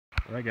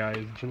Alright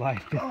guys, July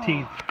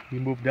 15th, we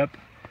moved up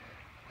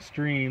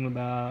stream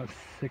about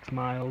 6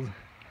 miles,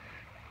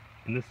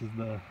 and this is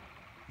the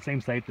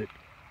same site that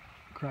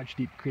Crotch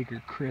Deep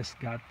Creeker Chris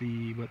got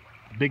the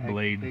big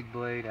blade. Big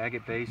blade,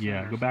 agate basin.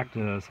 Yeah, go back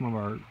to some of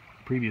our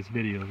previous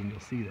videos and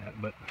you'll see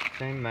that. But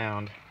same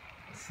mound.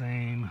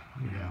 Same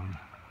mound.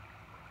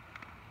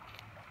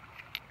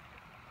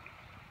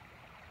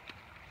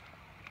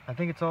 I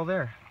think it's all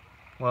there.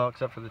 Well,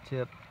 except for the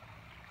tip.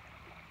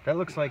 That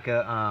looks like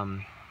a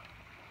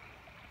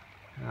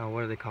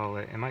what do they call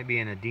it? It might be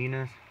an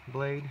Adena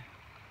blade.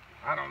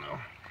 I don't know.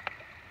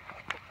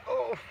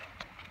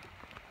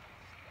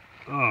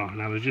 Oh,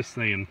 and I was just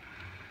saying,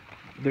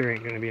 there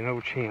ain't gonna be no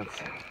chance.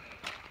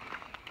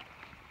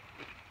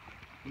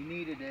 you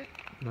needed it.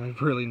 I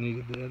really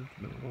needed that.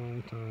 It's been a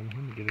long time.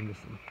 Let me get into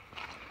some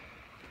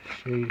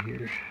shade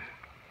here. It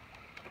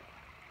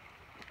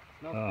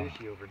smells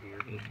fishy over here.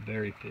 It's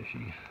very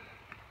fishy.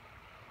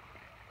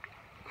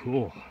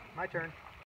 Cool. My turn.